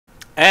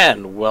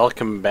And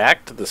welcome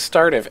back to the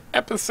start of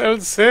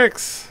episode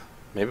 6.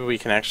 Maybe we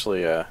can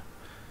actually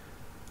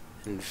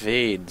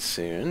invade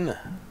soon.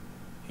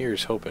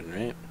 Here's hoping,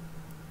 right?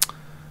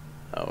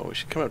 Oh, we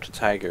should come up to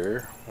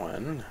Tiger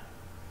 1.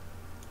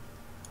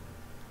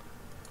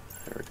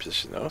 And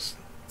reposition those.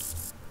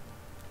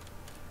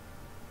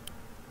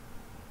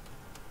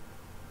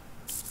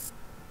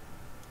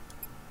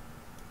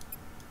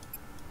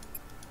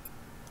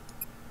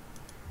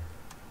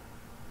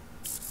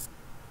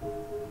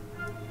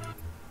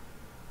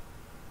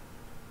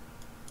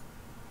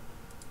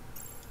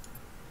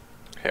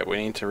 Okay,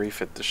 we need to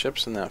refit the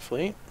ships in that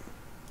fleet.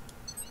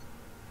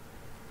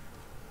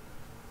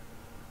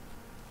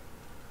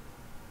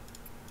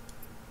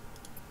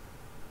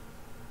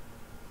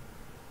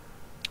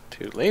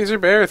 Two laser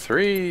bear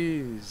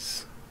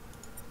 3s.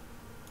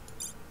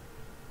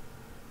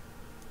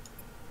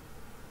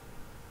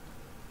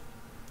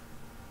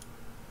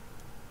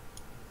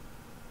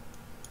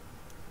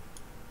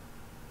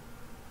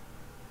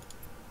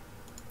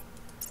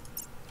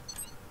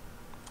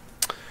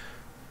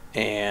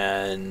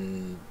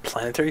 And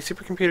planetary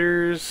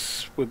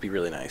supercomputers would be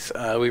really nice.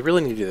 We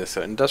really need to do this.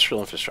 So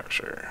industrial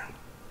infrastructure.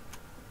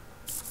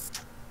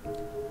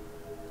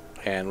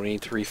 And we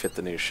need to refit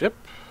the new ship.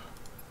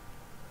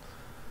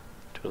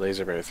 To a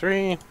laser bear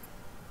 3.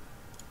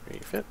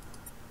 Refit.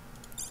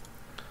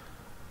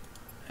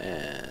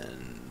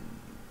 And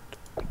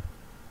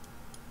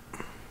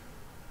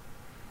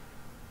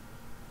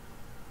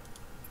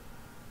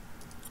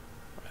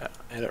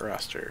edit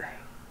roster.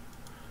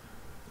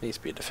 Needs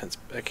to be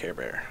a Care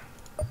Bear.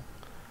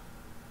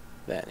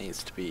 That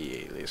needs to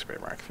be a Laser Bear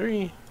Mark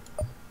III.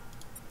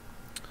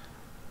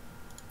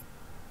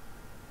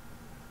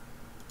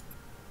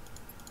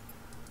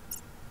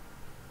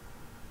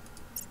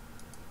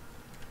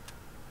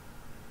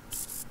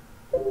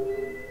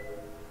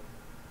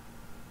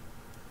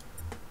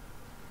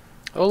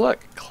 Oh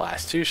look,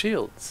 Class 2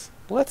 shields.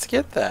 Let's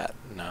get that.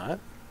 Not.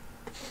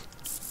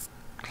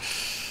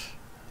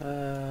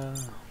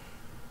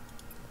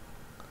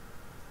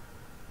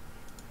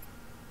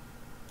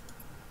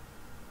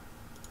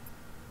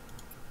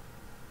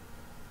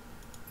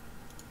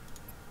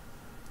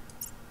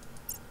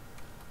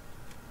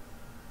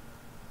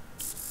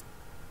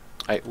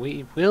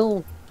 We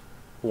will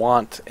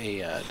want a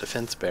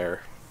defense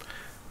bear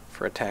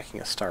for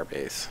attacking a star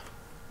base.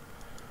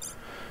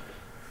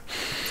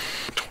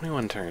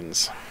 21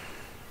 turns.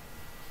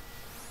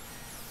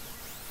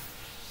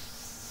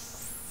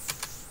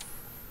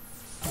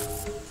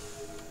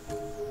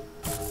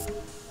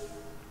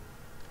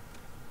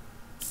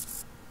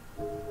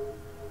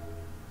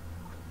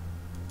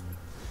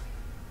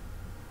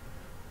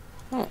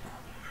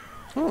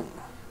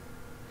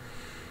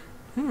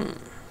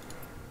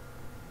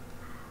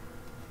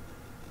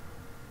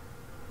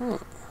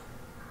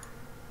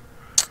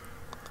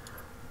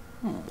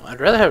 I'd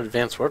rather have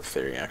advanced warp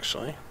theory,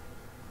 actually.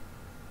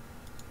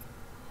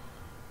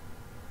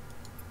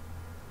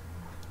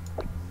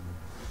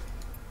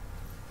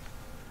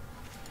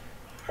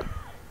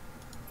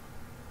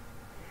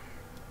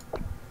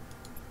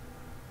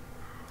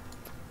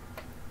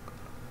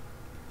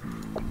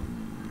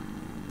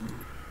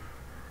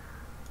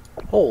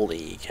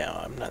 Holy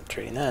cow, I'm not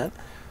trading that.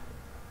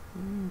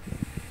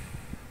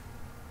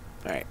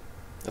 Alright,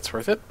 that's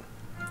worth it.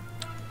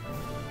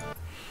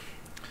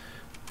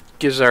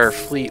 Gives our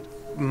fleet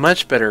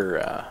much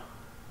better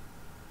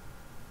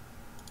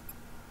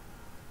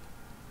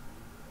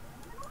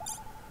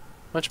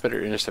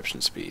interception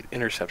speed,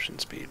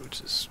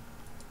 which is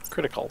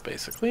critical,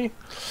 basically.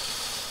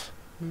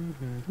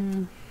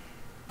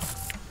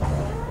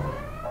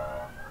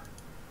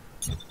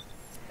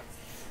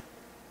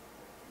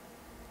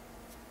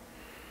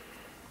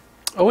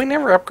 Oh, we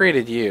never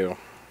upgraded you.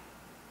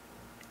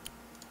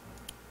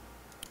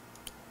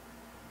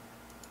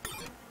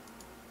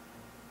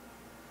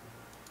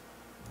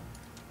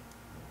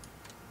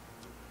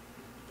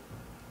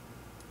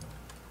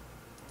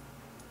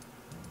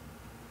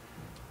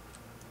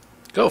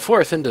 Go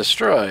forth and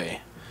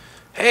destroy.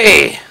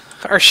 Hey!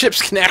 Our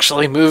ships can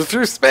actually move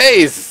through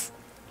space!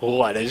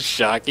 What a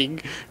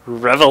shocking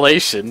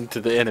revelation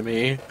to the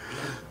enemy.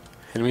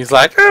 Enemy's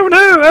like, oh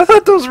no, I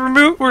thought those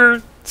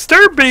were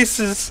star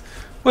bases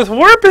with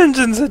warp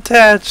engines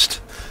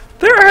attached.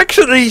 They're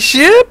actually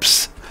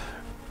ships?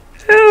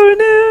 Oh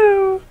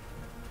no!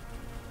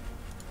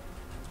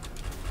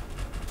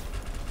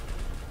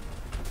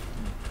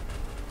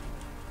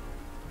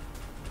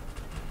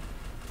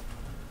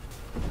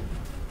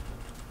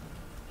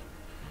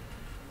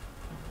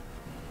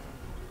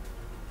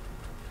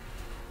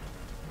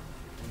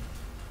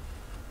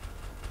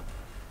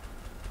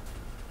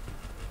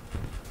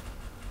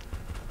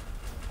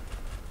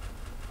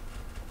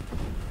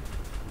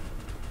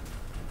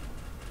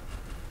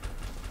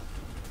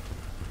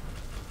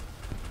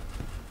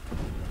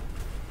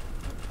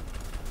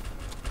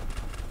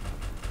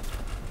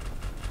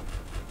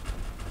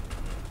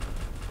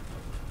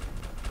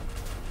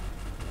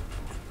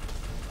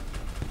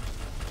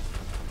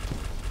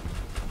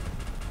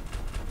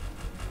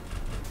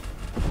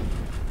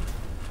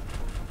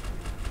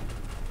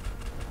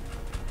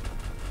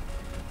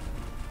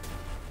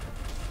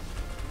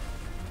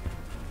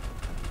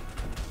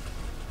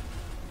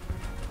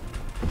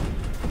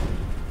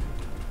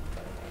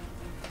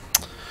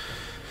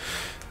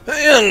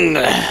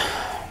 along!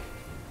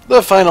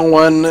 The final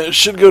one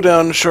should go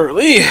down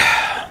shortly.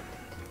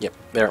 Yep,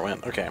 there it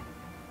went. Okay.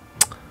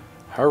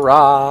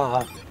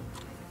 Hurrah!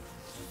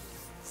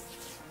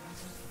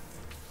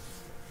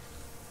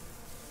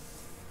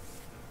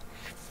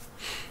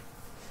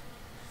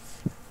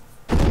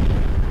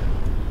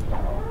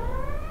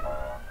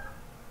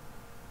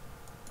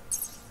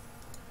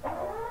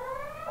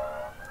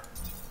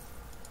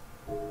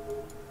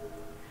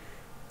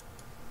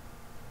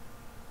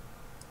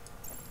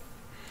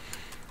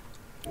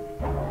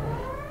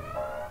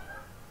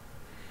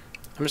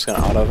 I'm just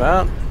gonna auto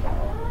that.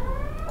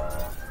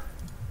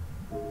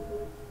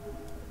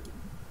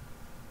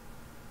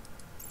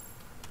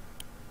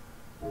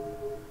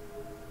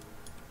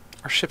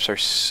 Our ships are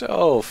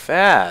so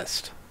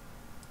fast.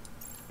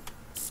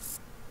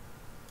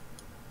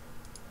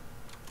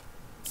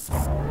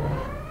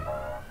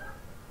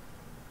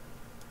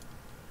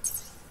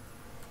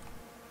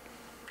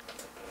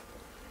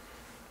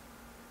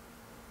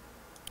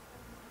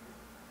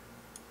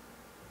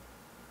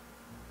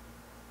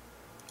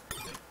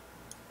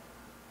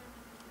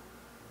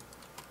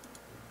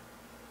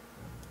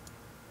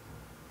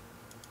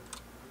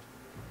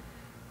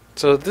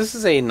 So this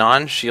is a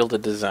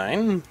non-shielded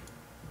design.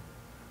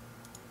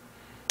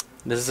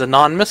 This is a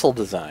non-missile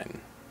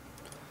design.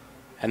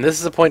 And this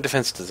is a point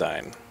defense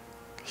design.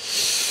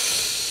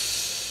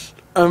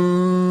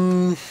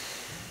 No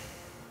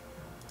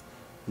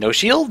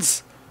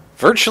shields?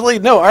 Virtually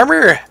no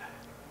armor?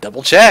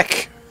 Double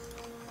check.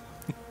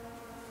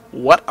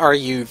 What are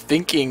you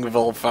thinking,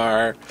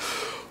 Volfar?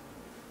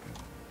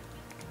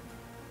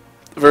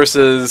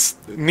 Versus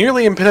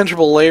nearly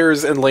impenetrable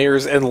layers and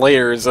layers and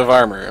layers of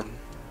armor.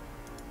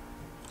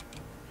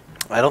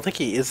 I don't think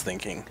he is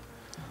thinking.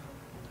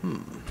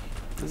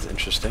 This is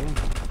interesting.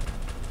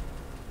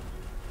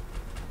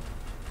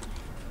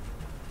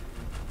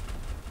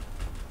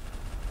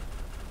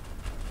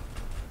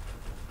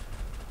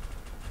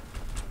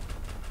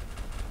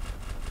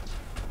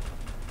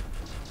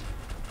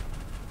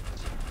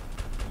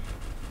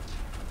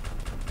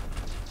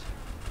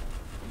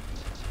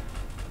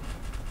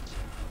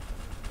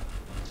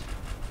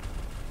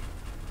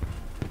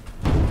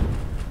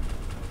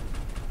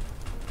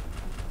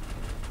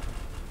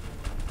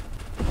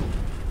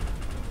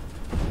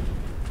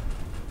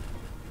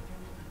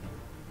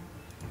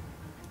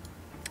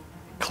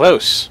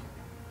 Close.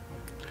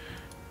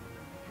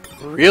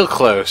 Real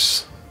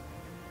close.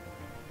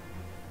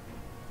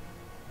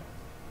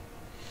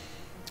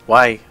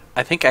 Why,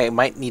 I think I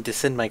might need to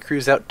send my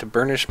crews out to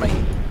burnish my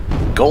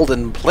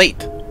golden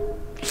plate.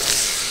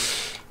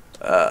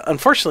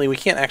 Unfortunately, we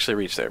can't actually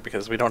reach there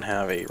because we don't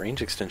have a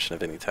range extension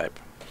of any type.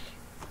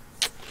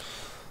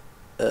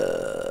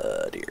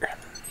 Dear.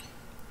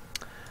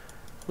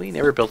 We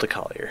never built a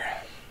collier.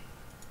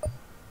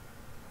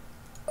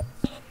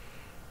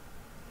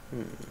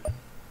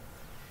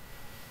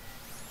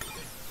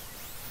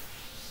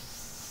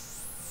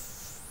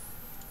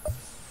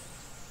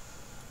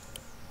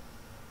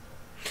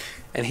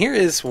 And here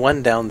is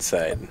one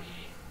downside.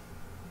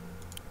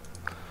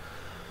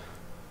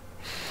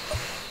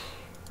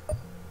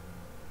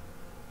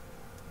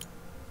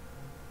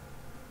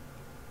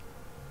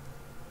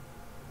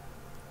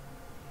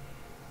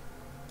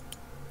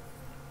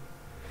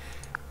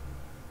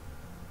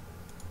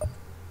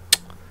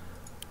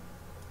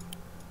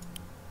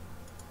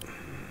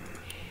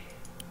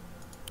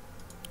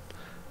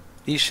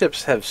 These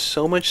ships have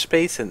so much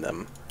space in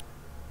them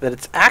that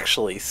it's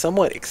actually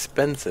somewhat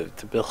expensive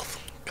to build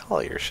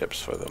collier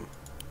ships for them.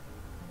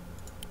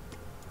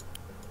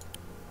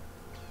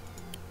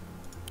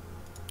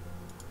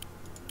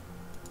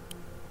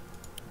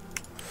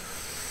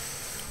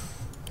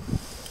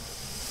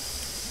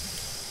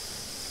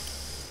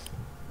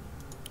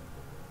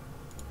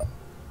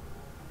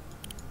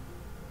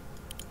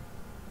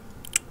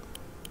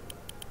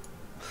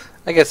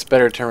 I guess a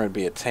better term would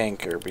be a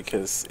tanker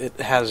because it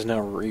has no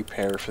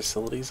repair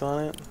facilities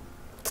on it,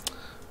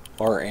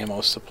 or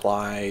ammo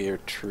supply, or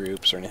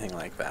troops, or anything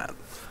like that.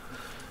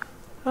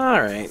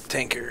 Alright,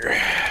 tanker.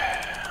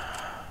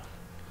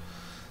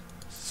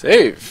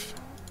 Save!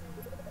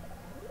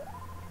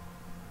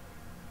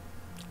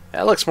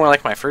 That looks more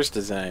like my first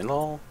design,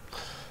 lol,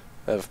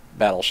 of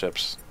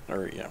battleships,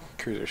 or, you know,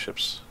 cruiser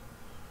ships.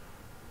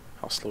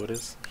 How slow it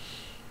is.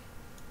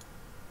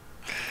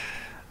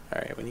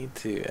 Alright, we need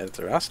to edit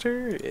the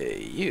roster.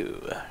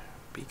 You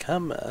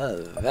become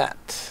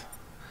that.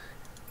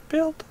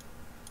 Build.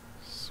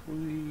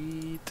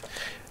 Sweet.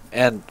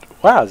 And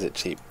wow, is it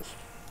cheap?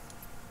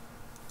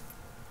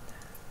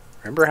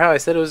 Remember how I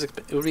said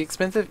it would be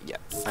expensive? Yeah,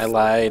 I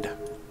lied.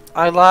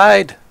 I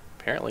lied.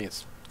 Apparently,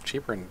 it's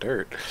cheaper than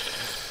dirt.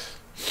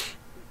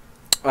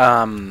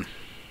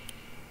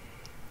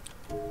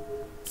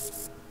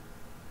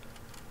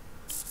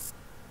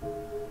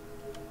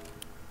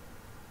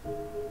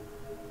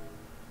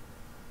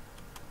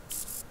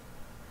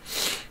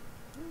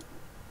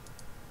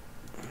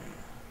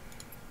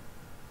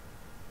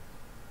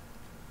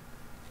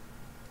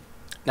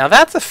 Now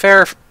that's a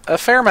fair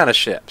amount of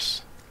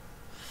ships.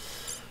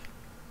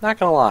 Not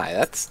gonna lie,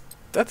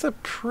 that's a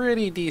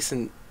pretty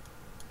decent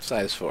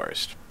sized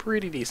forest.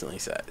 Pretty decently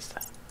sized.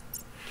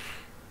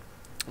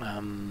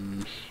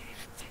 And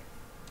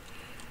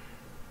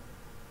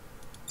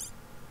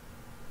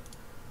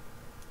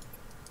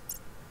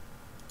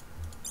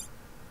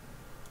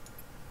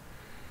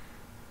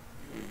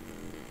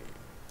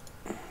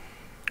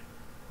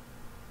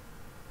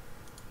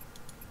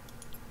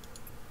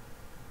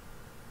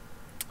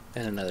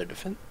another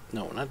defense.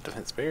 No, not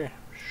defense bear.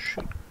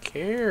 Shoot,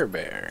 care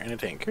bear and a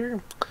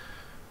tanker.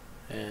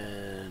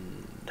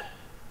 And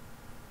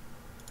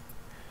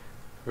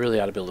really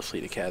ought to build a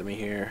fleet academy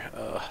here.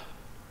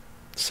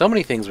 So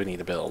many things we need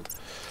to build.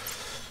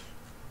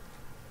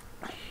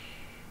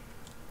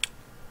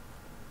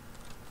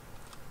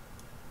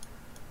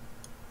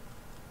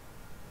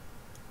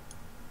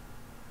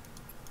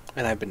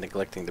 And I've been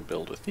neglecting to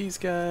build with these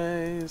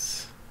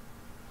guys.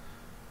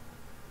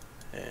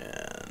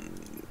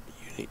 And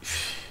you need...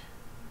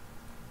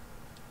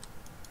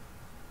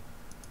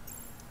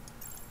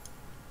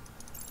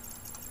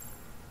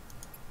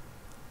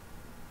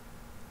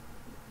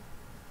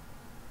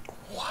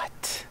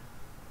 What?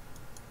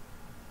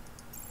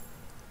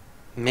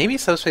 Maybe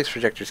subspace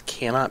projectors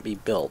cannot be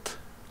built.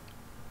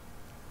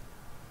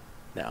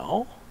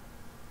 No?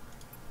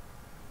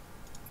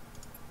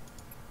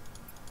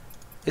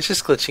 It's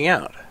just glitching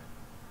out.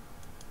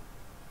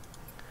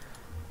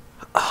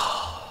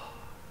 Oh,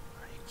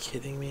 are you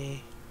kidding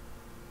me?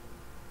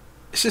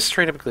 It's just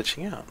straight up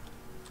glitching out.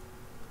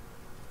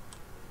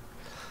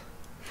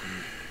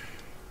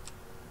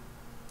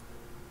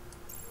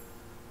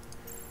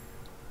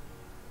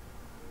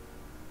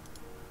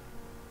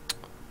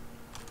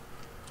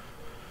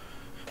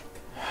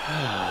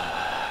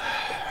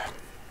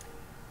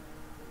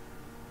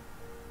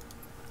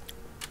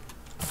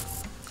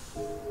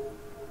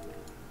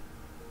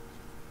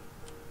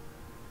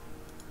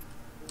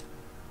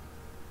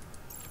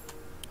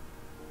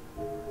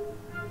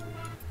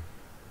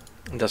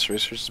 Industrial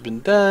research has been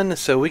done,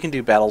 so we can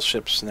do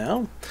battleships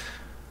now.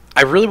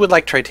 I really would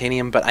like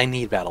Tritanium, but I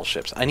need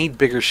battleships. I need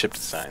bigger ship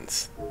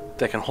designs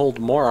that can hold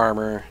more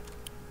armor,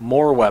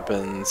 more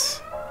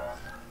weapons.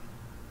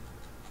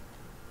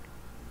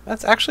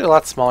 That's actually a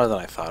lot smaller than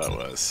I thought it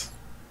was.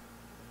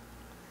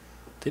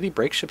 Did he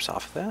break ships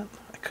off of that?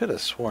 I could have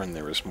sworn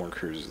there was more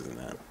cruisers than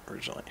that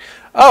originally.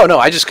 Oh, no,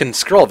 I just couldn't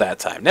scroll that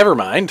time. Never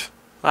mind.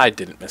 I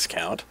didn't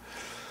miscount.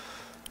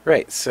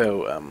 Right,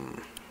 so,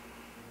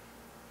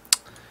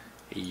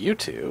 you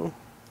two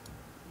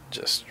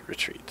just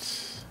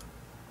retreat.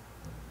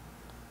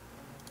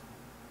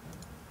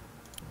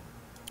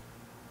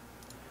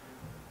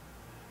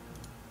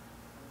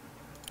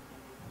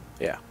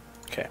 Yeah,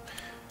 okay.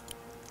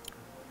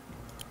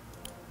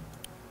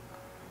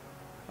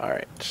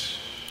 Alright.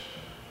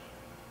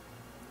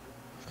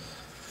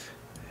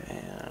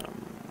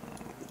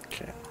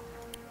 Okay.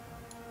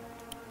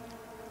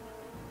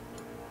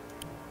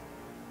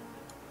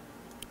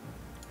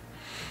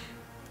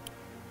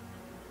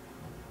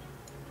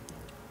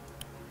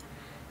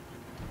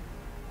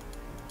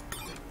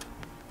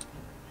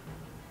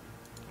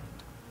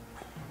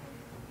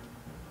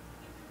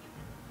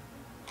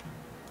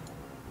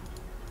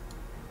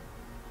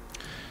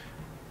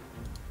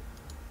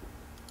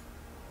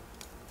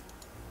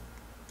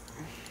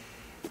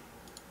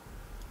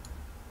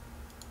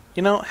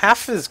 You know,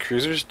 half of his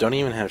cruisers don't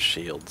even have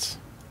shields.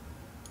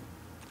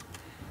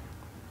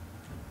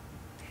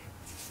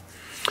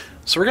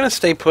 So we're going to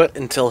stay put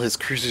until his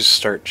cruisers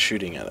start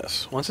shooting at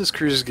us. Once his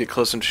cruisers get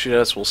close enough to shoot at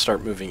us, we'll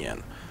start moving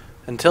in.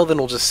 Until then,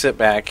 we'll just sit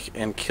back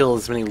and kill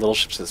as many little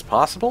ships as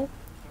possible.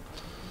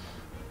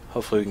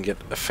 Hopefully we can get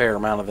a fair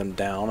amount of them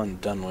down and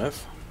done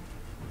with.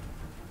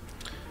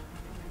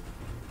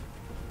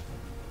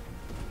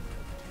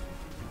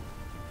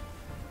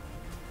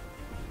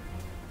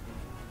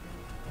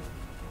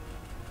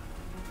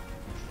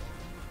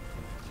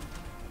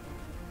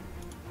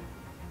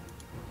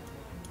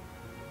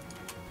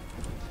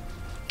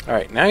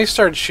 Alright, now he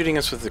started shooting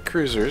us with the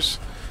cruisers.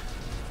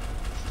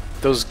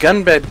 Those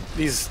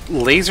these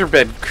laser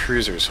bed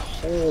cruisers,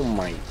 oh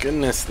my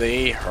goodness,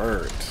 they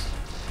hurt.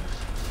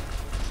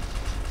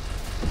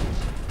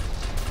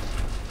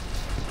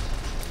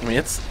 I mean,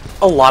 it's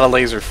a lot of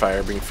laser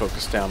fire being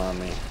focused down on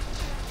me.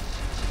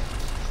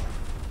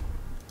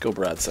 Go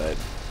broadside.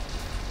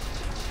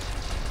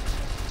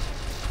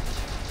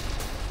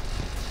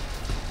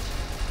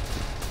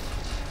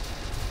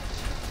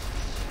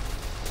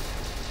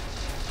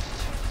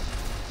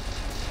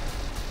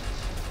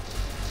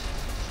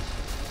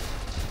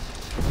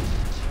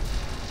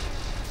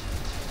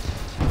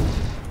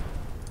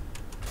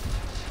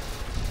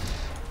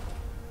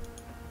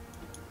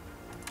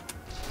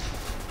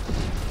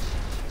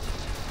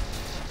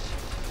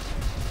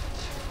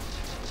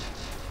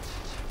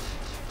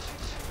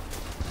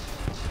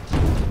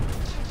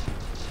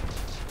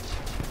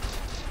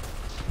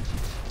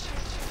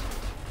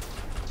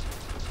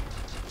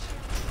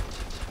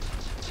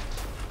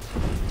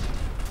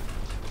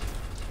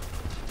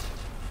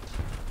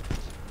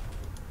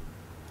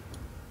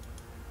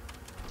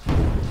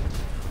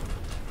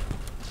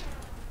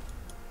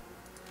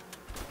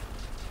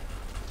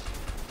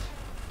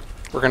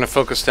 We're going to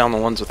focus down the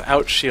ones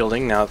without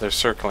shielding now that they're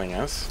circling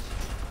us.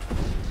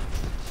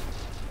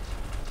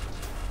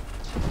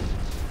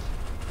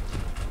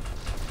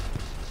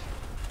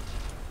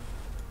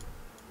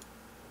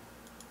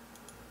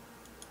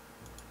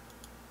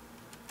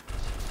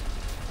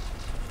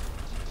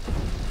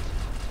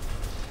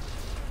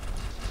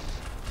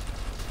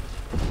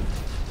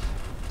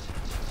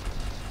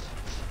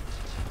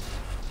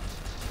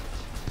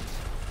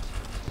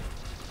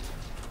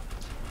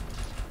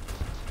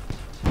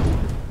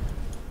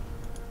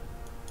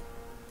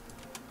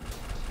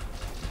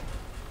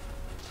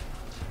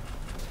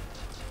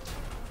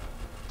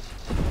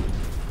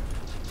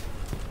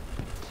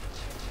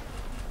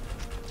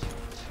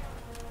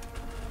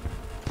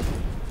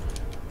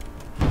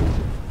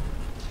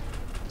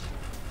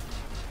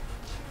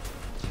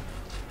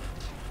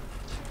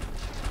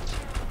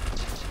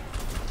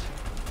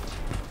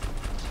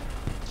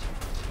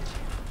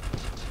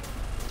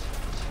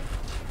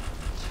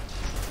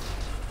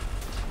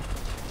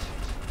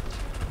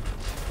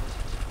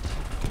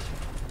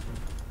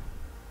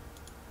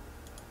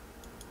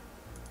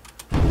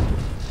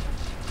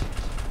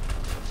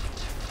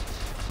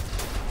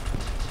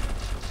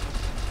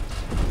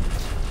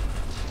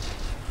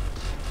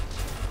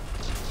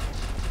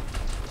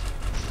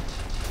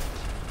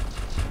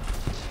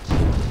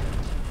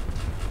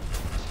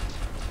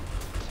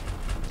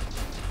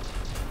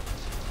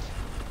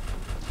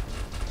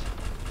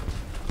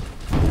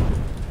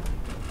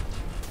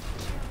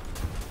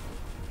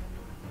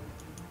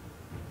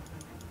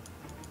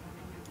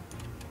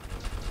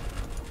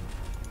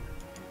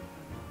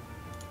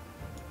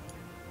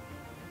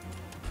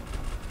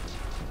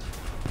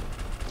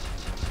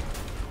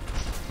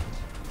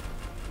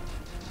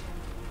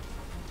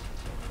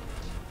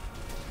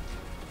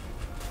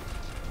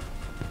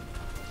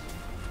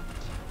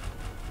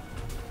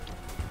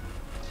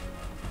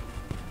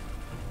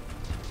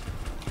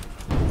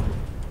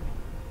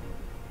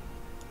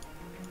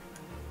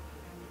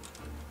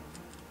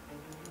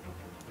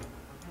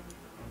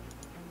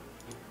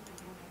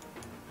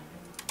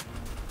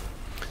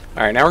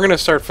 Alright, now we're going to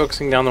start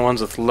focusing down the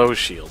ones with low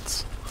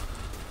shields.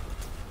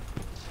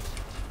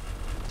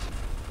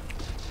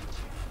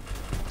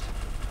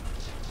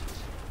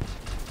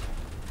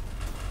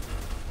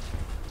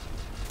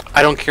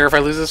 I don't care if I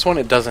lose this one,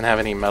 it doesn't have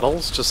any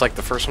medals, just like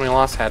the first one we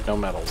lost had no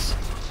medals.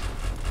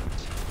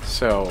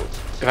 So,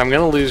 if I'm going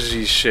to lose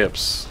these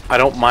ships, I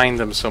don't mind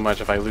them so much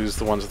if I lose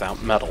the ones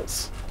without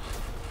medals.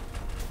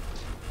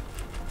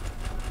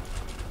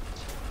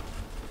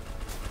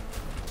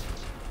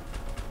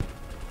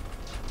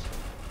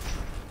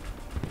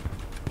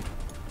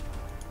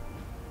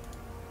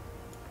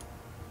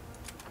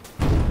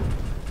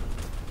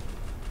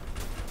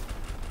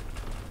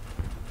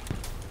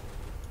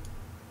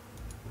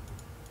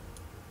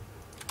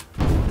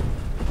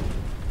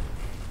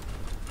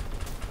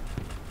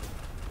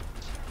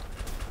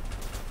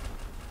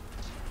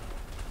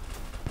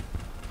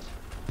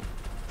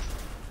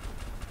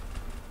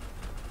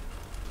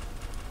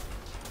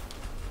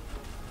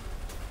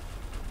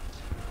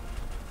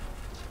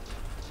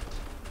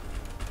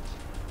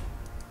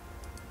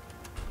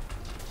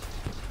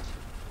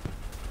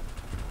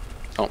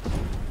 Oh.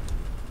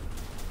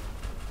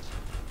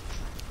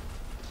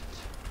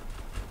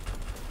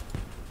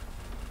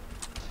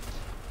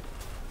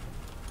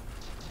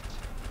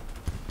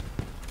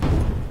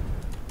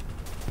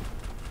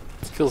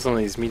 Let's kill some of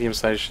these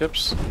medium-sized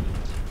ships.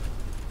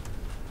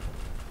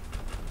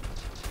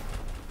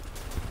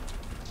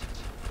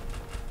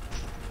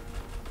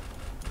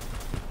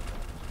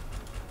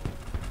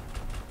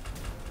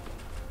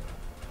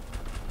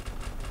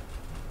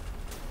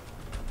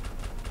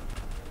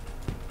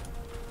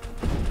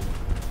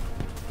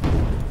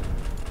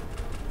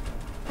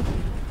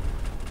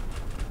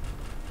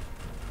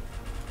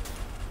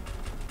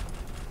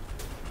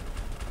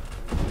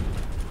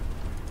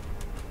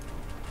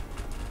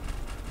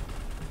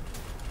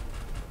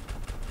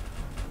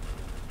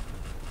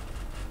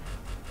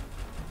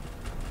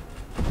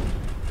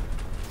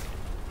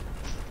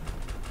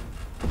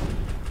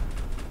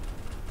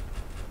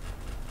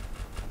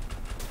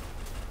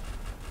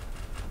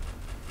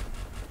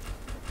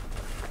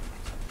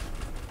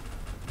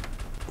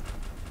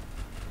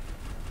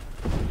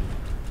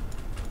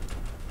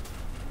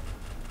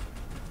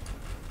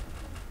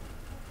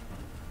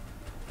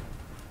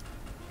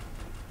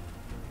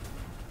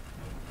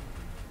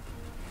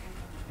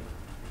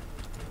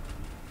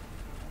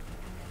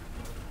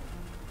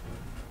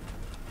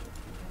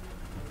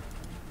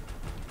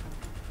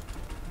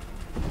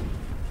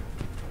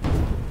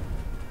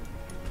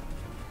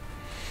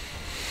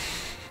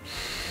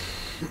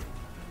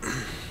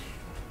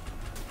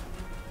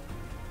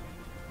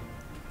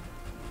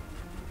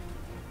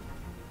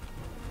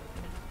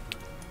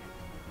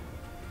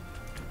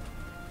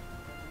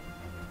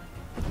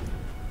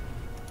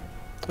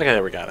 Okay,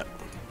 there we got it.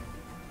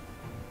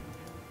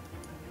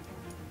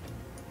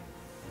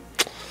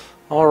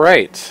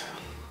 Alright.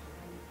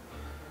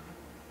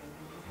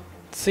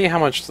 Let's see how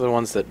much the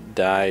ones that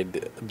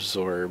died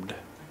absorbed.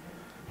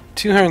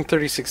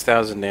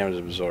 236,000 damage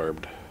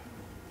absorbed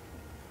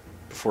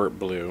before it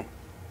blew.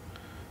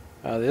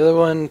 The other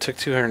one took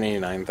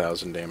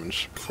 289,000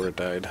 damage before it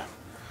died.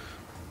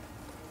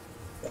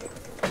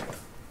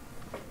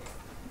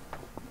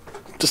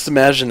 Just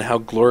imagine how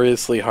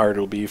gloriously hard it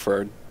will be for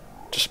our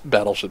just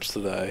battleships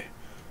to die.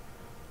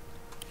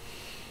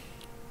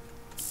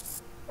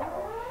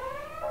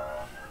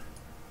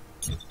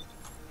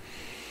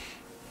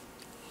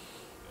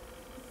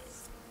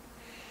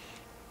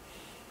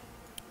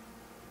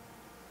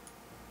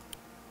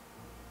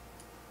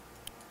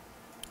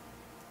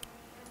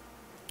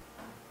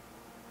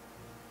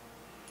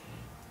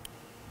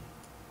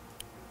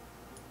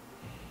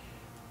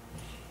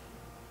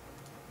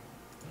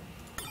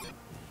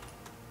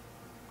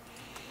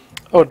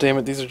 Oh, damn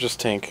it, these are just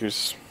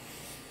tankers.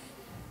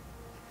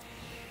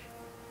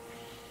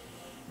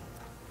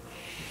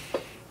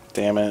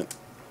 Damn it.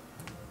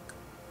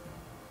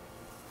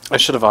 I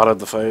should have autoed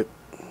the fight.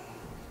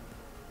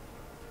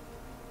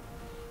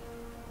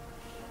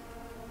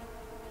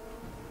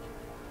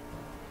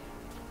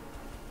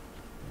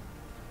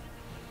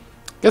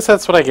 Guess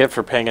that's what I get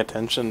for paying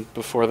attention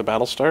before the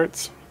battle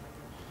starts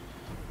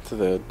to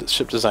the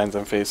ship designs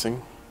I'm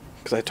facing.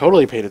 Because I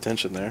totally paid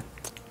attention there.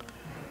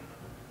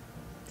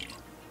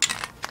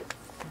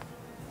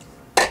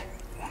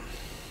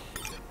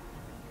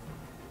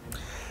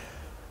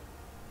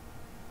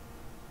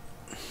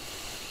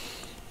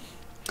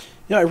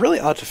 You know, I really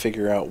ought to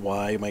figure out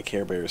why my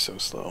Care Bear is so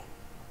slow.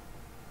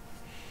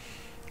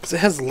 Because it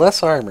has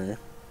less armor,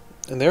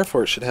 and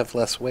therefore it should have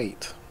less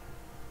weight.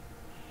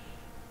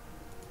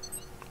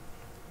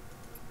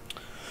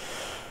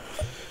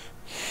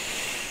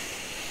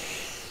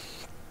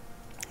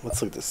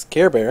 Let's look at this.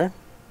 Care Bear.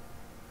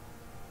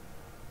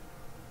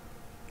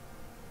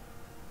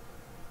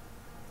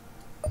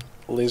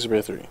 Laser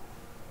Bear 3.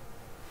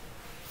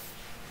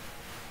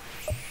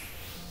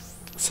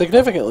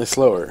 Significantly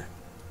slower.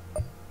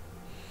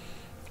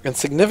 And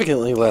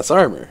significantly less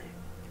armor.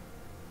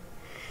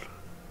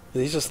 Are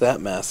these just that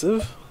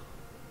massive?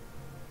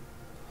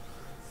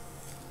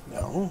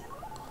 No.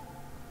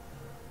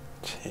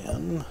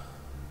 10.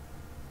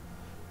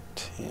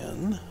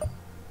 10.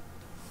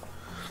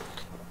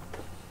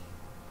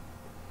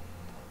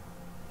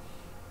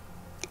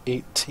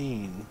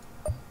 18.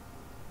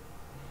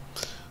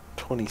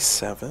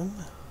 27.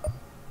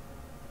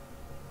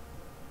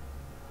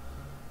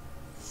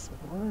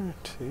 4,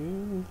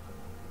 2.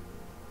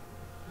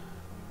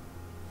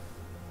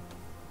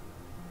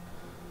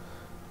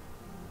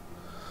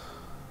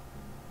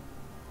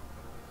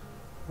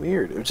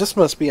 Weird. It just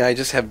must be I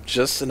just have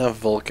just enough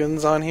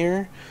Vulcans on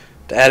here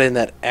to add in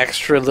that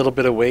extra little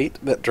bit of weight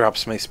that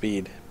drops my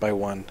speed by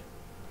 1.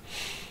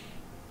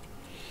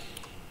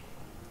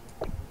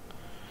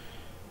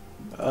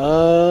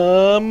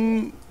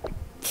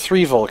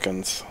 Three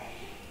Vulcans.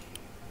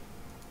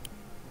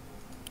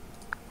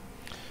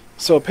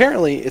 So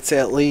apparently it's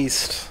at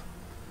least,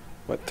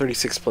 what,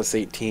 36 plus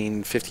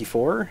 18,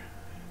 54?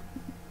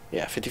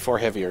 Yeah, 54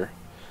 heavier.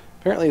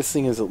 Apparently this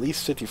thing is at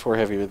least 54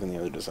 heavier than the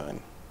other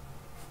design.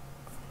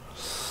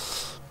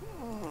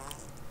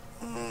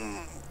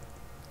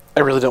 I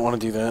really don't want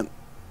to do that.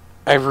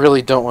 I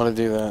really don't want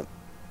to do that.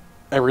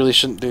 I really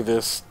shouldn't do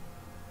this.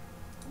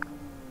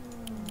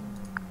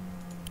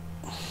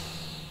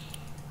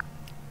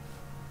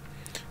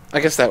 I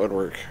guess that would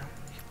work.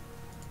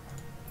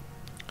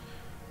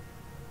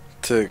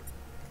 To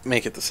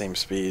make it the same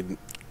speed.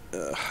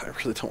 I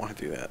really don't want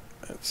to do that.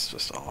 It's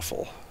just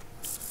awful.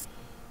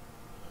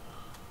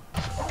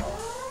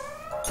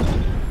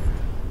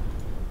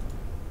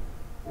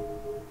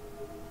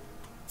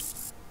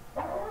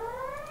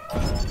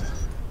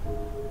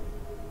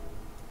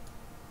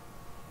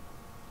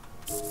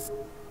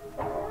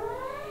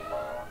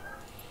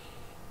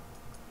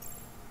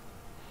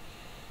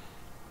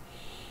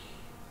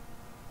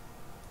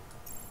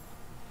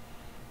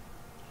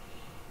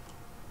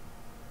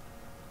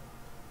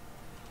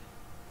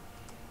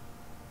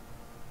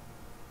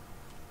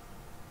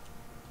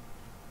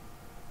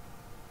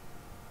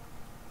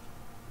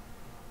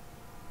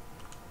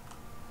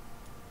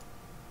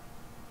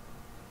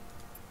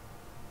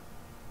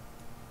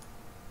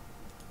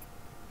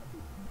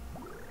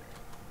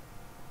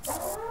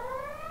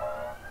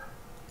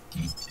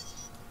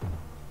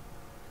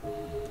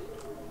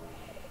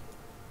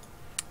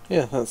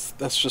 Yeah,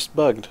 that's just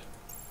bugged.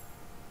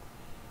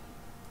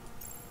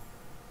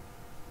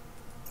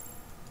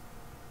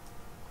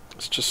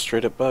 It's just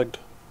straight up bugged.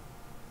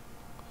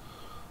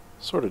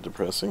 Sort of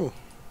depressing.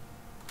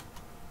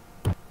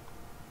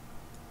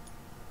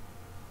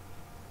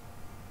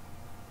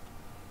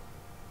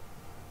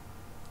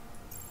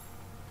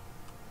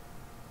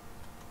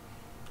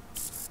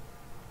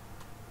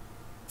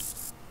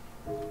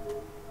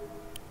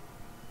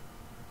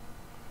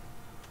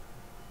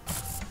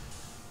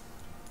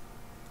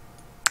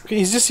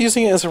 He's just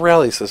using it as a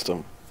rally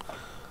system.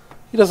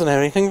 He doesn't have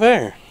anything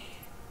there.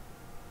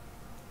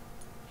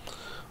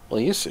 Well,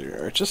 you two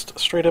are just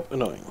straight up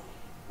annoying.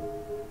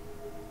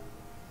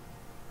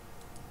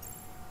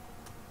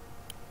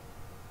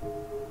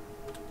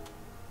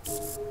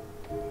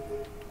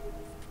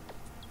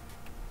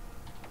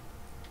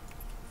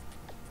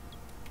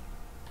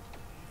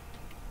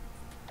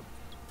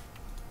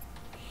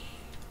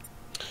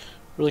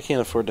 Really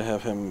can't afford to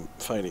have him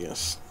fighting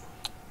us.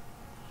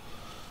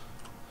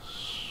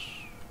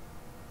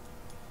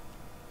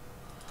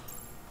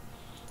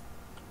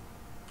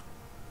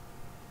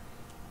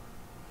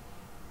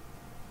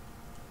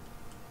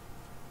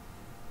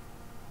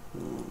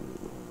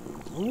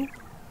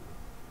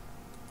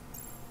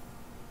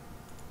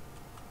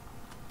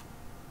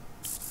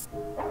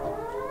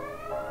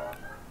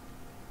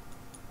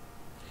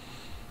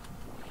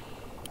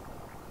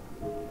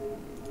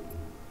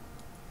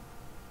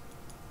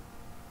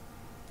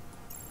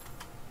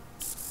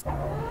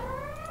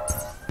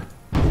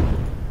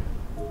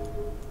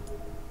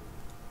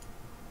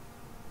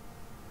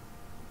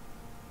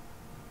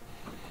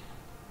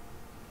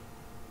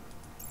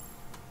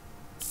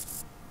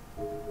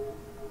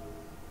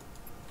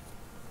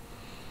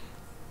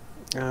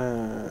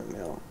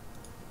 No.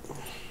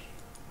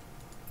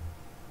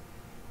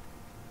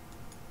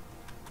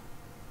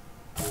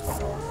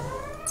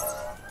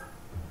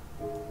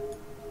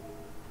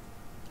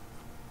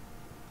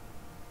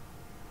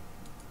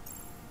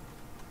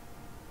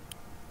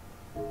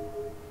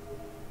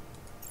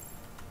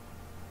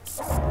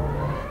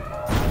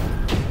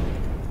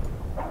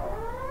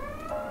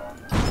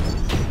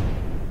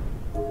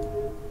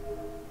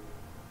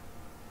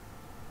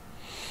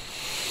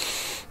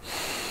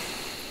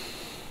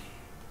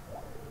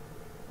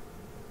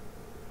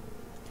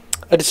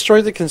 I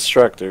destroyed the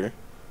constructor,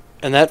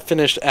 and that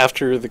finished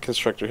after the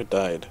constructor had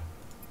died.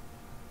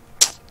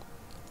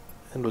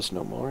 And was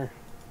no more.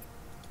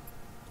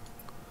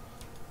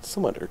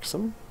 Somewhat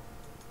irksome.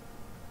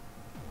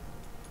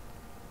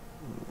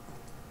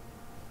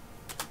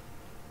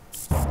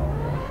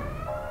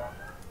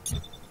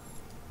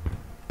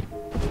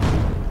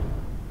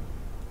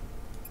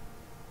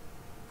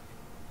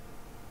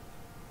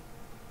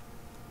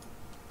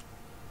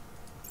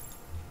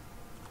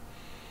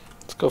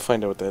 Let's go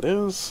find out what that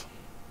is.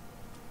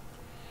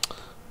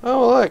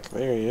 Oh, look,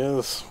 there he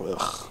is.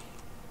 Ugh.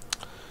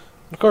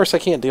 Of course, I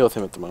can't deal with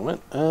him at the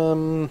moment.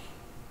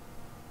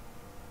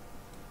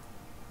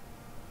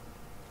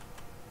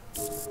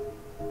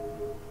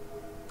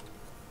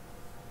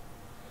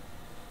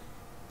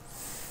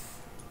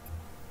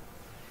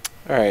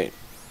 Alright.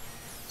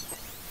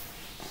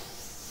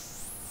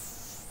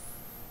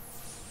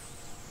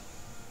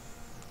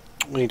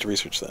 We need to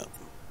research that.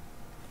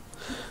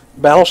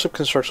 Battleship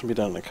construction will be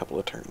done in a couple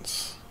of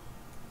turns.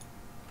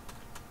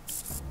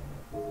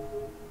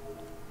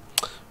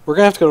 We're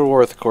going to have to go to war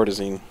with the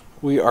courtesan.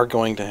 We are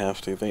going to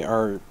have to. They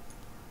are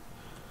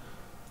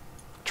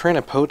trying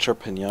to poach our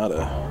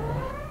pinata.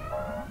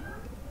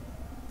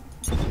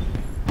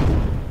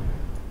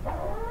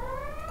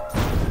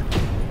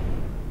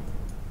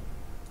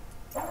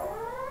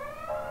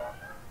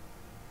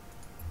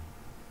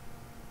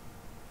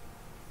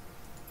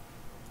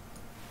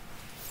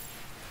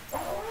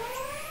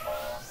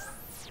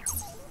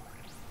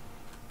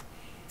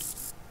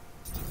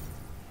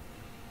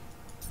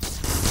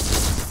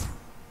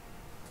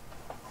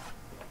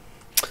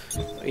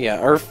 Yeah,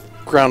 our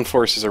ground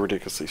forces are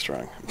ridiculously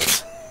strong.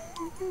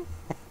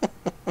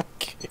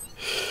 Okay.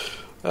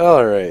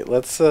 Alright,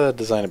 let's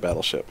design a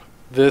battleship.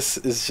 This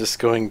is just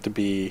going to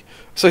be...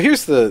 So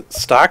here's the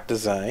stock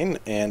design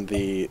and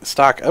the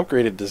stock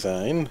upgraded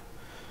design.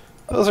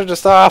 Those are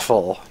just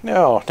awful.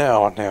 No,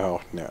 no, no,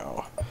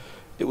 no.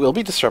 It will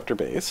be disruptor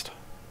based.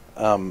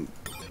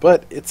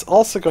 But it's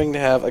also going to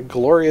have a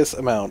glorious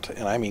amount,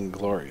 and I mean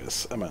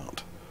glorious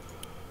amount,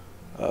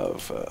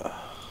 of...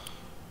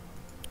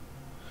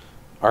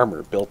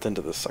 armor built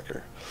into this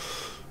sucker.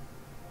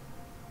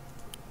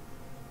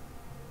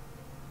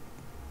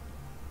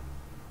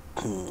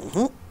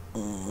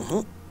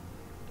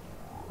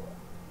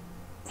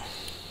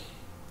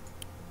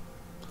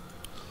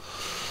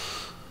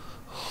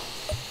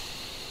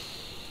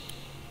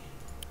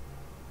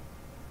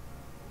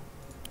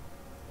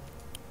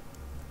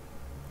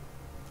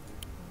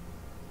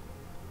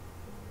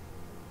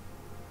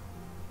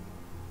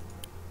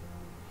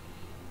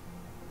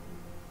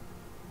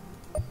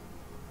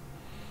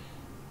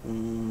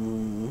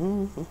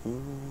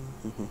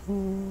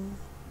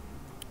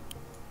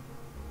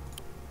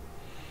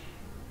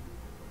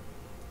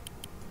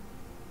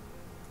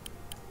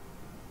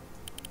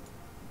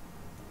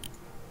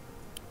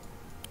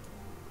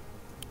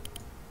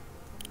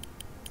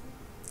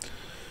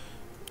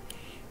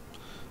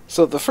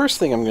 So the first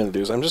thing I'm going to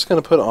do is I'm just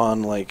going to put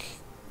on like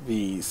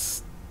the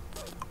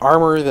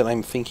armor that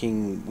I'm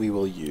thinking we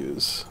will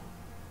use,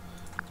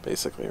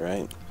 basically,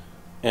 right?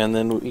 And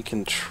then we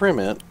can trim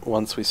it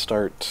once we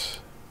start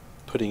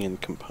putting in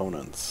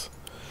components.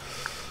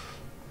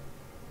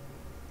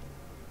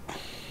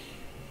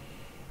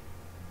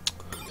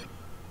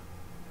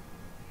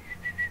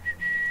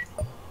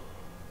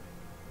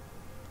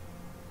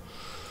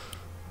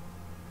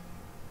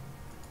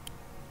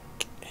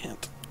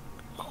 Can't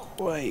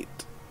quite.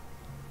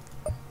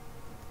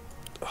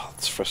 Oh,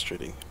 it's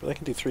frustrating. But I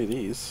can do 3 of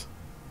these.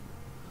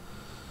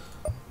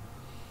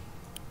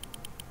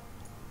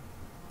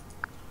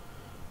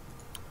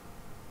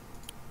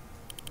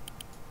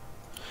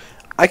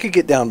 I could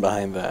get down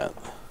behind that.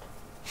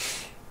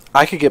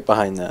 I could get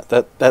behind that.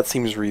 That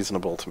seems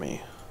reasonable to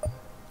me.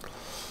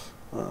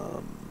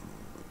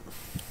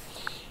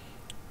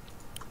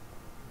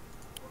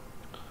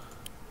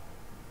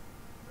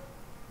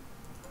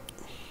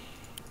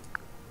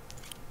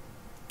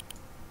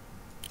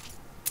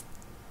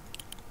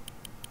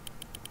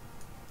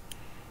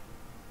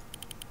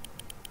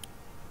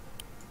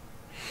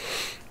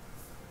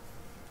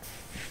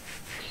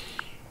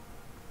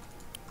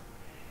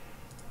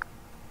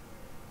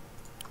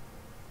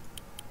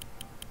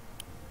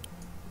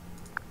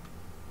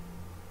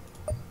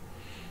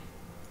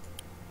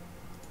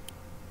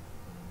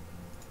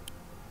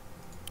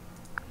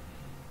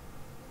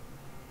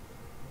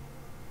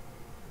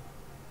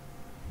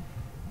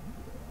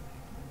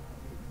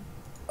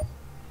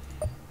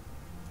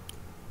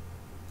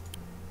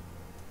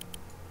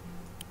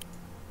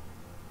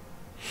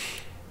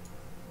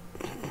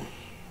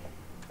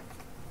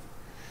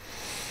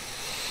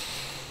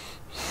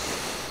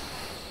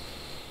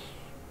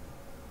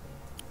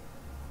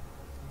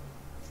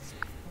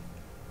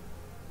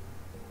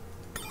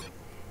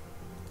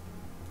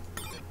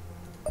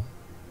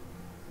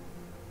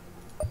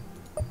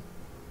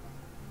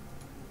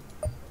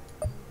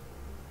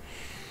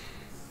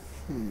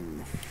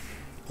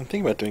 I'm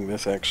thinking about doing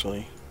this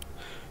actually.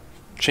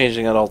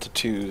 Changing it all to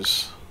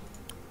 2s.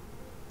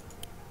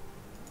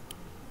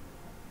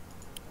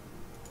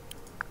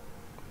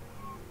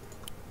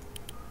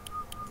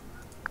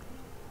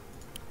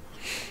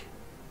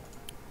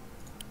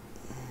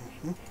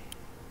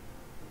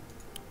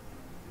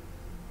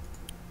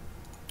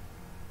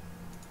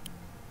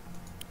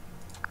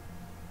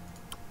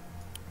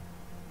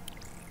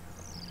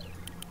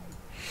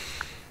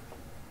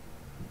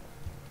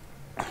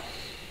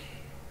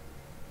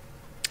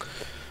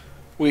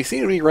 We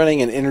seem to be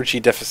running an energy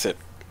deficit,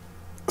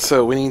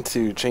 so we need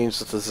to change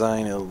the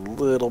design a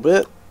little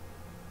bit.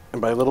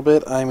 And by a little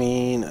bit, I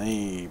mean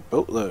a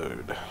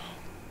boatload.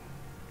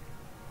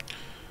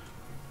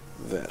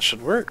 That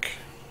should work.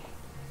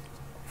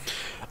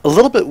 A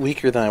little bit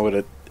weaker than I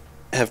would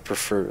have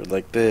preferred.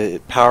 Like, the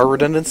power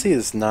redundancy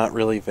is not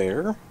really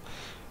there.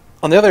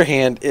 On the other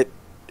hand, it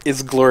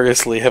is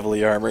gloriously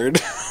heavily armored.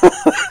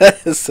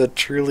 That is a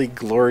truly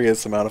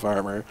glorious amount of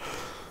armor.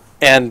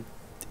 And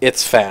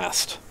it's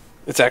fast.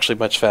 It's actually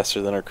much faster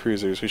than our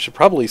cruisers. We should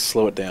probably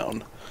slow it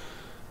down.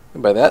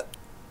 And by that,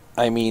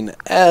 I mean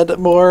add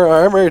more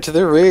armor to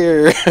the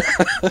rear.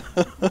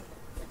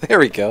 There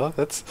we go.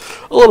 That's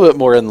a little bit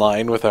more in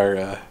line with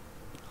our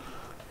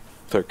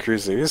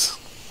cruisers.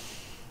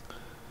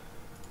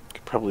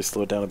 Could probably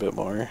slow it down a bit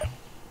more.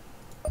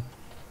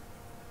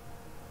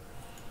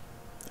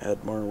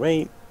 Add more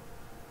weight.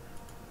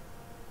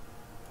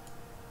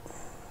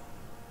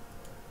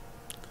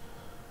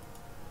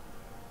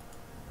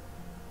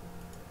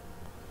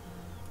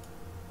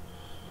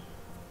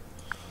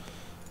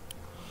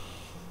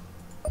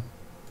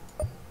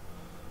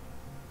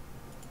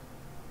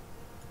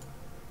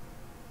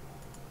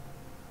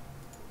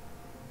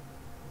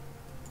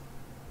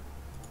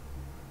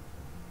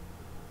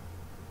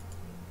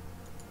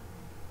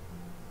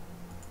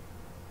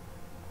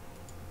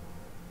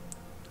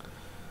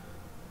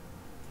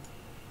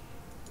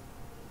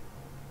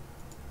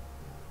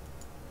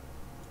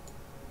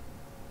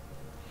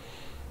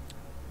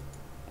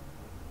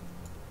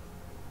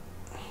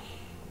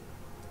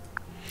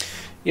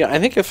 Yeah, I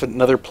think if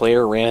another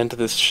player ran into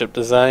this ship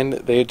design,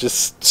 they'd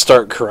just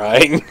start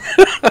crying.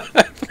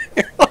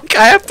 Like,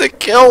 I have to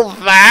kill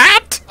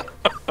that?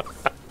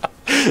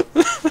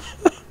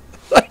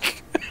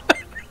 Like,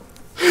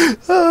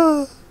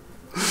 oh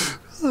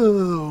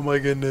my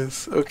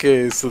goodness.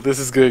 Okay, so this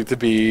is going to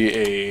be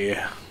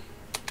a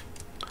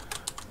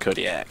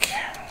Kodiak.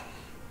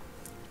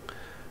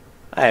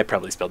 I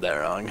probably spelled that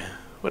wrong.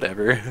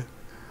 Whatever.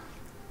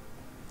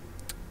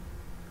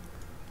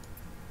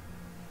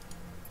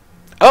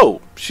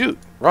 Oh, shoot.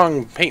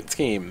 Wrong paint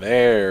scheme.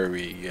 There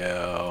we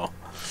go.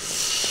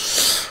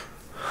 Let's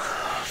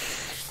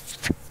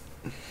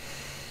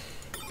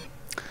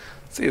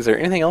see, is there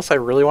anything else I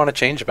really want to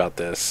change about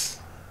this?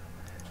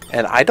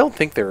 And I don't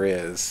think there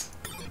is.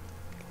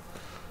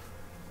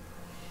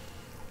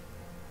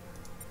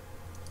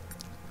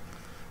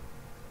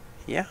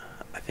 Yeah,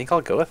 I think I'll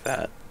go with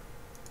that.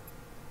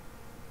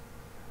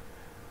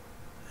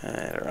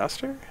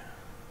 Roster?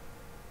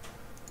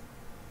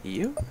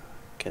 You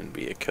can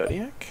be a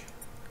Kodiak.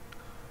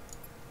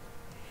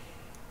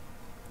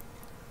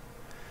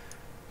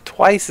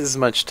 Twice as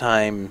much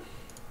time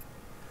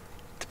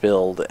to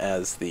build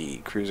as the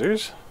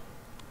cruisers,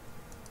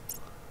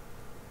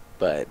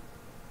 but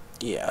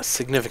yeah,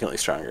 significantly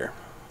stronger.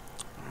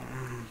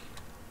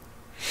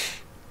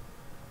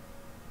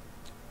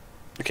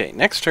 Okay,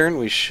 next turn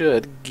we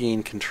should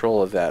gain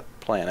control of that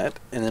planet,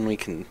 and then we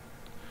can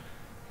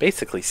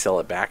basically sell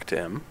it back to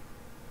him.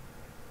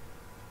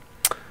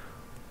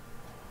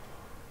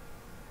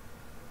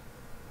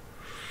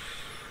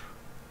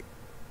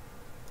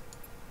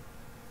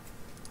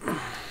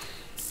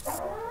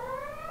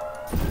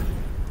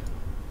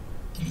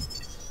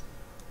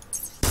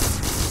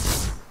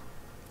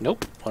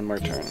 Nope, one more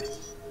turn.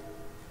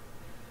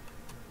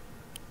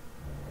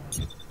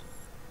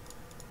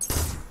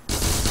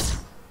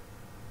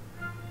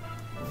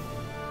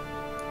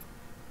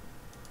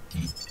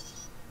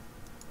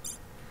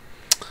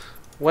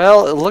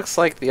 Well, it looks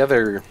like the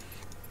other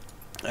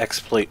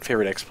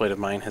favorite exploit of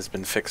mine has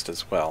been fixed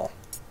as well.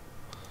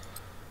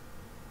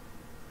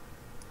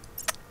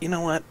 You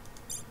know what?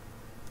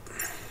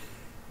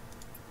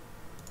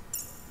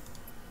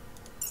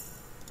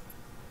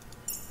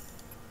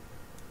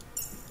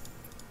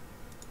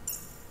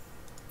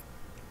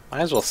 Might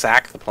as well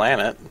sack the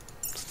planet,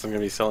 since I'm going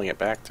to be selling it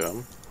back to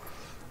him.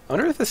 I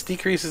wonder if this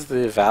decreases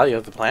the value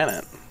of the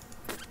planet.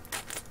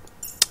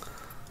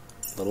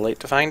 A little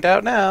late to find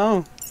out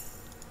now.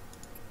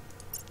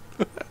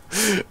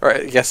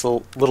 Alright, I guess a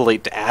little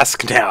late to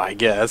ask now, I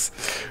guess.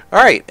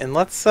 Alright, and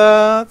let's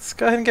go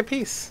ahead and get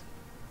peace.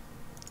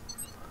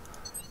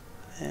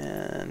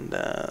 And,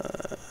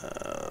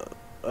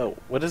 oh,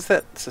 what is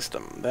that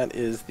system? That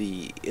is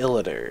the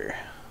Illiter.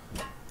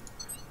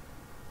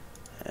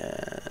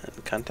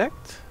 And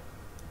contact,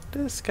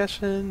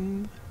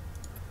 discussion,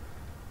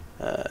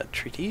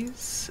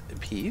 treaties,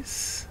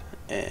 peace,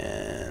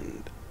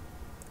 and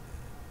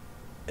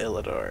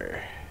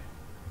Illidor.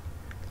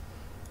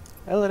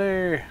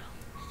 Illidor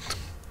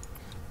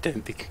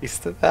didn't decrease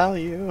the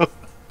value.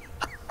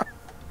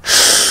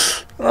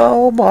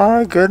 Oh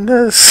my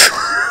goodness.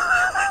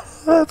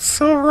 That's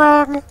so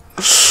wrong.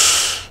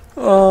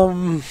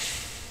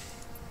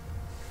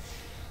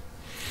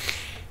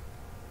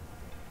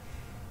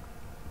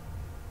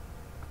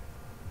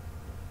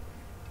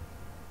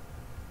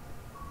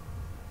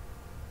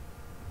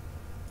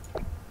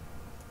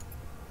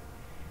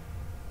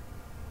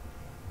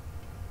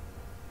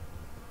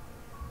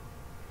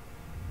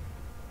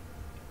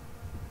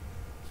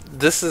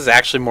 This is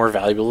actually more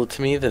valuable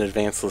to me than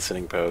advanced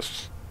listening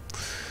posts.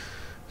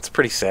 It's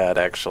pretty sad,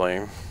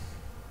 actually.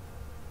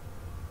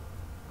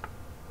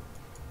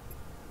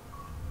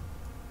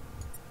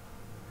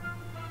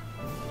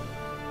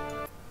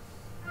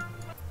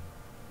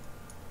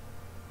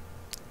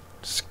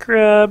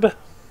 Scrub.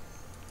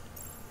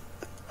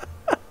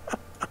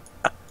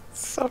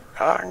 So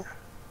wrong.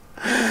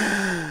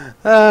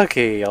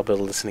 Okay, I'll build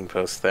a listening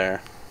post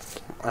there.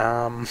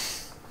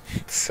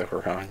 So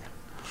wrong.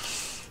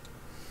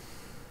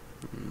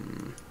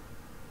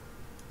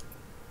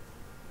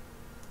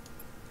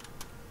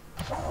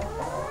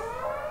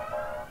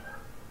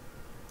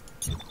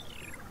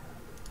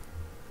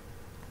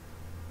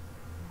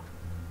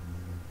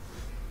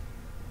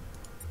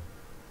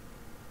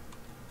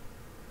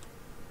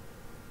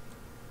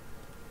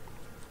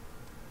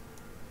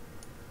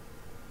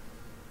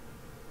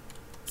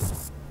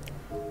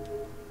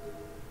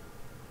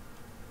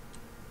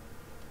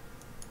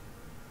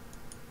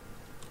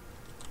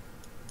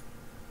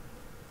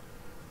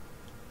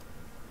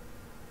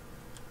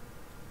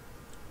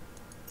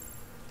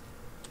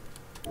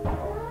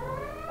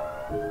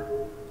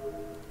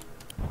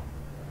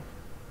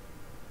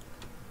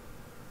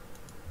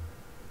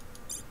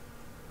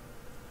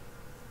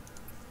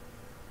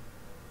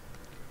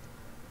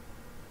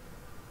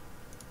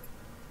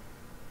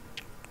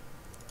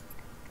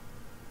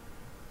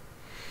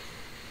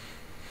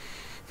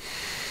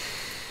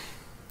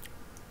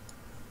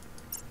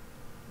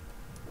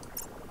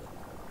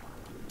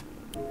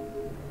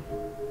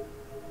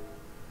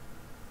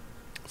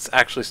 It's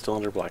actually still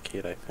under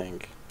blockade, I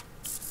think.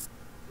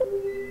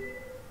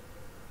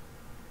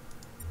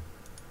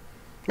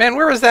 Man,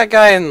 where was that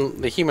guy in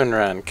the human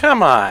run?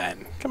 Come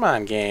on. Come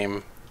on,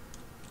 game.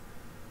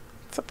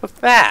 What's up with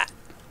that?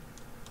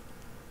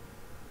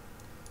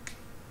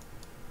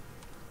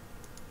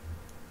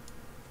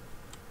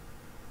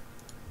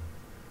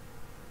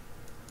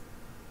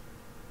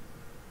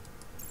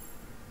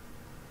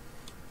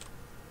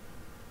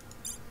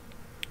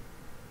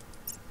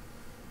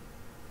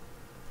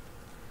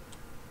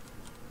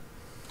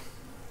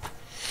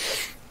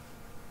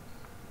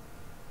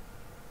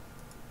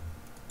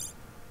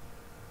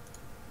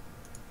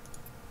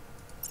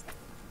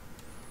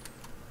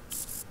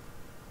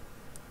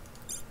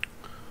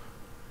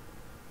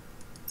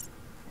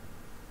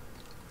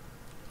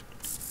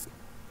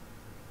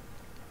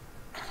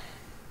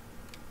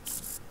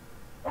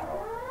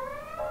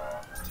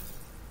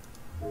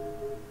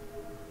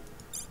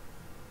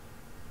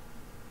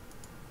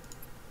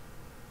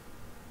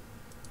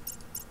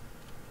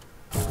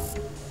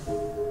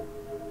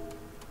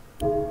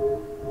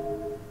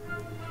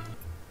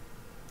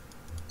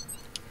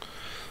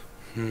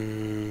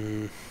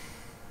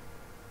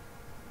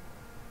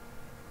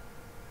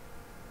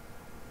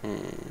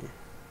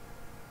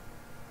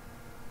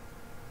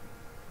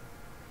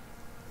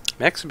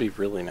 Mechs would be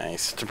really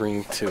nice to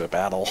bring to a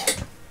battle.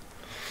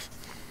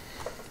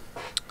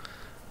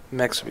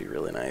 Mechs would be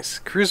really nice.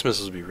 Cruise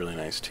missiles would be really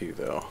nice too,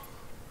 though.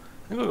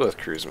 I think we'll go with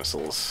cruise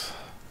missiles.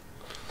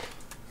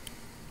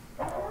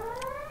 Oh,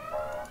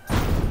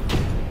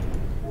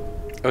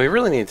 we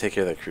really need to take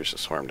care of that crucial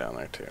swarm down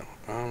there too.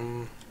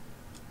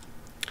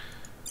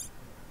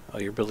 Oh,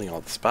 you're building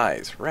all the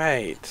spies.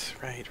 Right.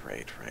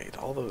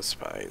 All those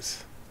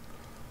spies.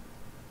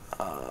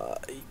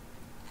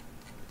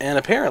 And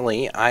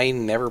apparently, I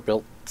never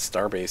built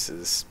star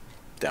bases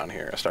down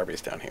here. A star base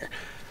down here.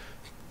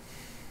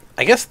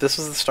 I guess this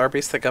was the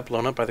starbase that got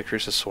blown up by the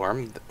Crucis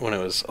Swarm when it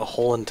was a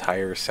whole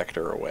entire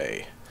sector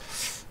away.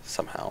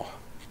 Somehow.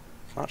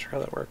 Not sure how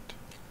that worked.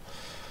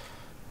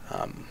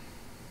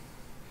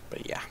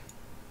 But yeah.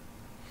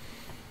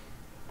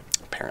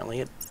 Apparently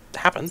it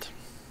happened.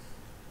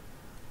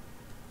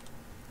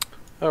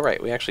 Oh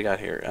right, we actually got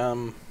here.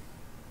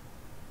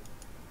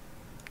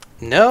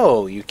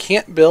 No, you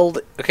can't build...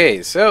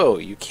 Okay, so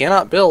you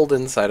cannot build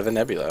inside of a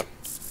nebula.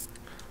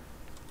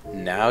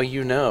 Now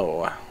you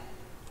know.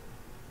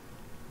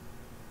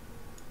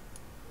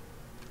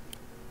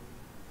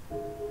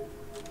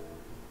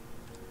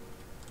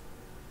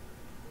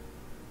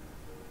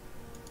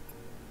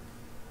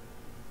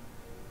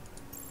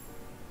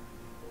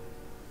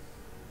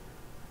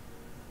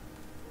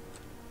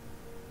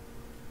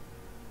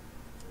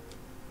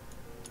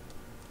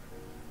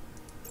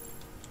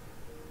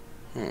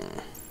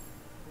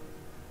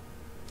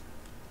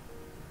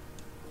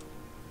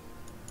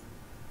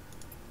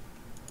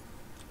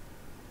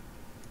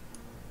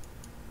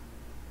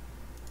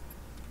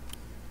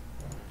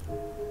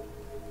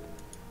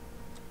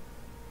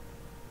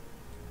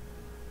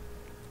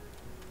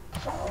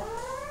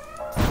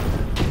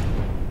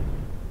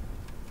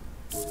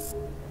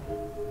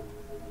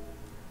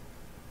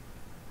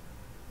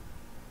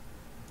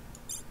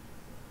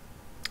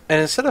 And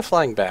instead of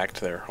flying back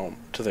to their home,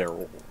 to their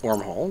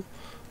wormhole,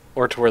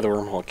 or to where the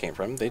wormhole came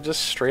from, they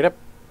just straight up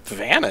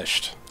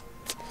vanished.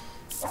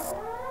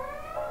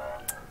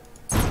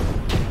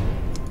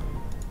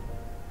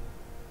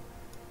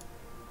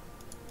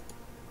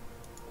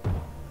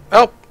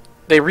 Oh,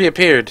 they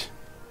reappeared.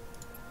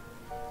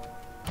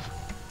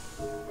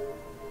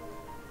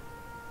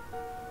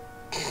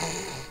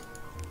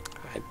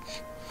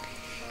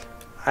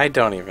 I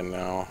don't even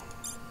know.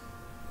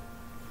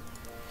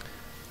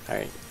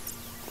 Alright.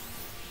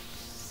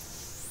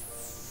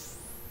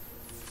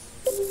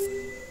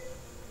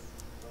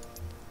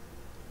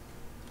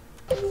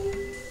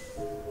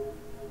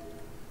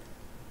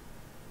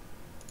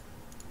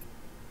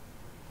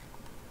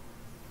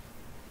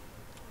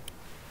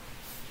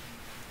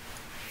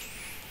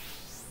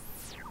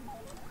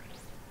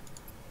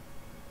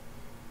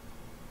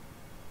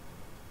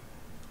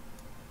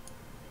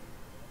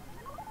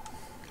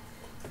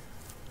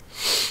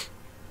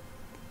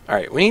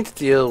 Alright, we need to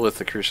deal with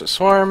the Crucis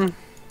Swarm.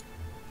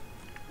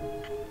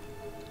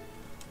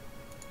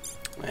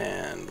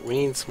 And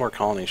we need some more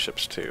colony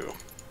ships too.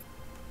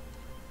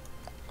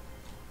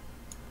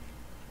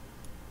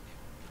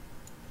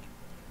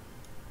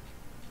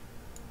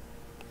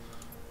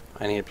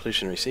 I need a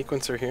pollution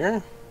resequencer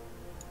here.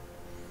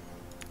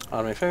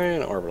 Automated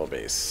and orbital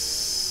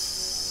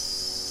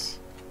base.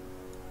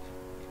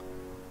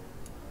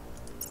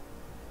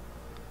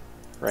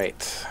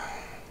 Right.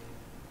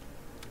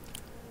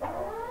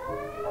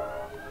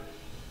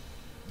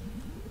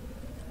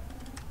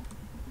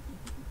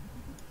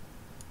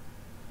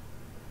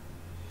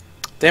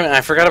 Damn it,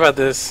 I forgot about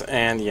this,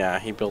 and yeah,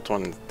 he built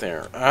one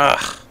there.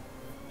 Ugh.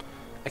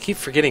 I keep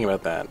forgetting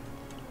about that.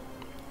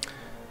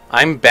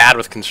 I'm bad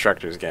with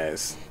constructors,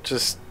 guys.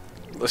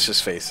 Let's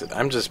just face it.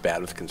 I'm just bad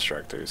with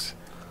constructors.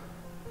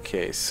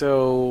 Okay,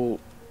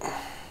 so...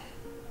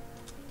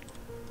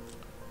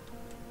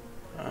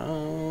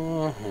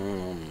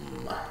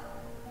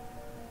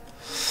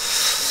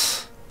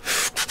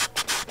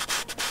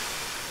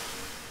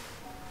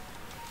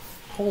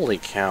 Holy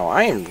cow,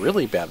 I am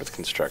really bad with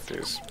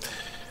constructors.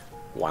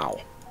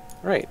 Wow.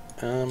 Right,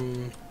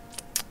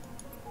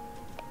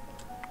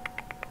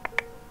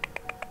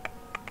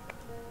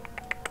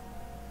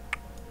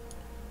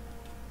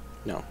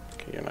 No.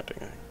 Okay, you're not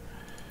doing anything.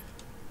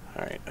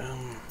 Alright,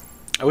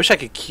 I wish I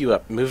could queue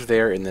up, move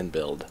there, and then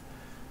build.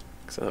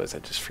 Because otherwise I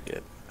just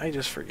forget. I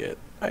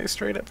I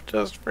straight up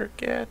just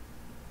forget.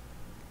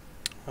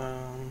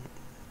 Probably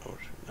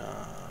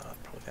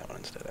that one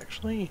instead,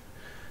 actually.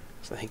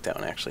 So I think that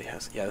one actually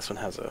has... Yeah, this one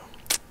has a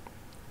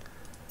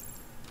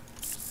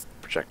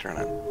projector on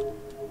it.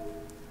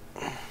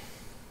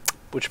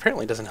 Which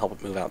apparently doesn't help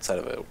it move outside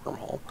of a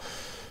wormhole.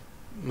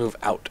 Move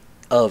out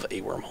of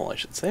a wormhole, I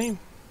should say.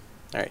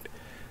 Alright.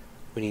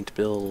 We need to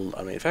build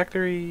automated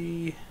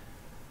factory.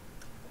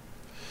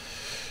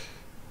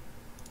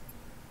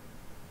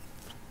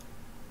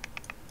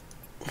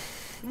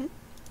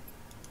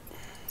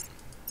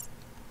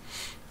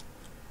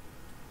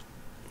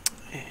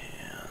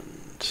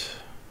 And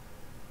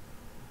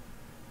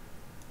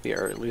we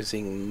are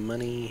losing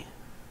money.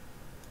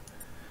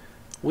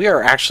 We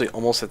are actually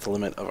almost at the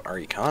limit of our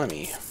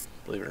economy,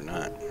 believe it or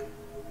not.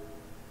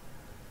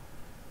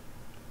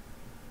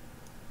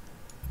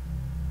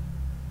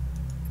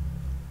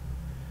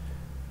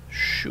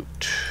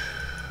 Shoot.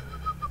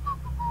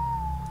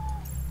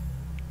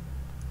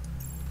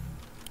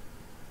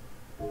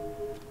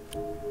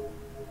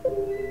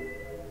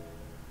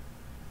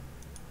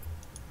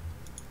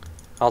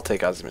 I'll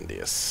take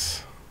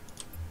Ozymandias.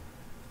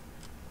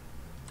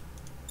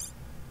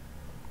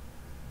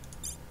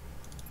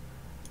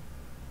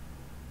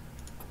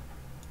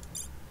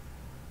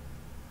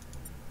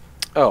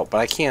 Oh, but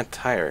I can't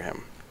hire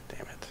him.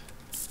 Damn it.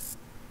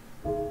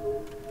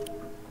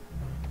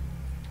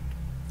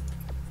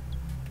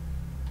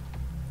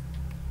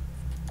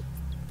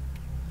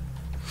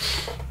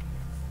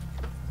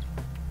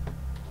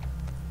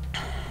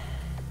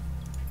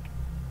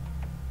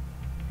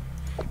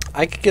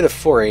 I could get a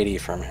 480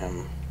 from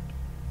him.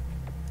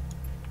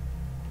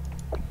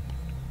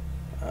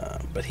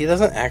 But he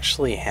doesn't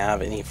actually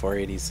have any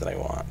 480s that I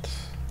want.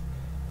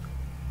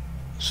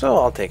 So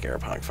I'll take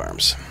Aeroponic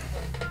Farms.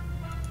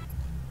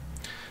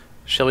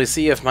 Shall we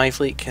see if my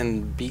fleet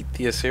can beat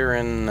the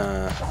Assyrian?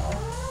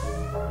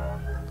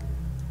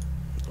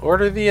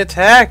 Order the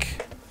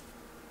attack!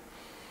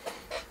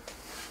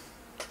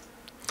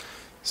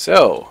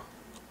 So,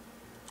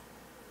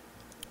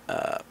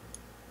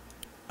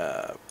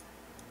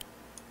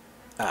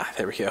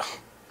 there we go.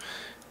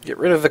 Get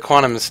rid of the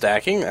quantum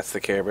stacking. That's the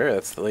Care Bear.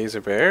 That's the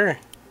Laser Bear.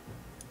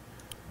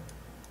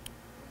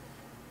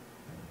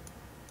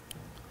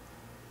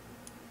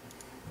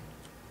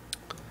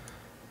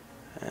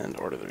 And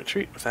order the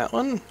retreat with that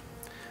one.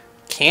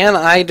 Can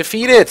I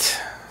defeat it?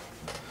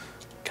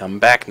 Come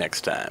back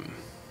next time.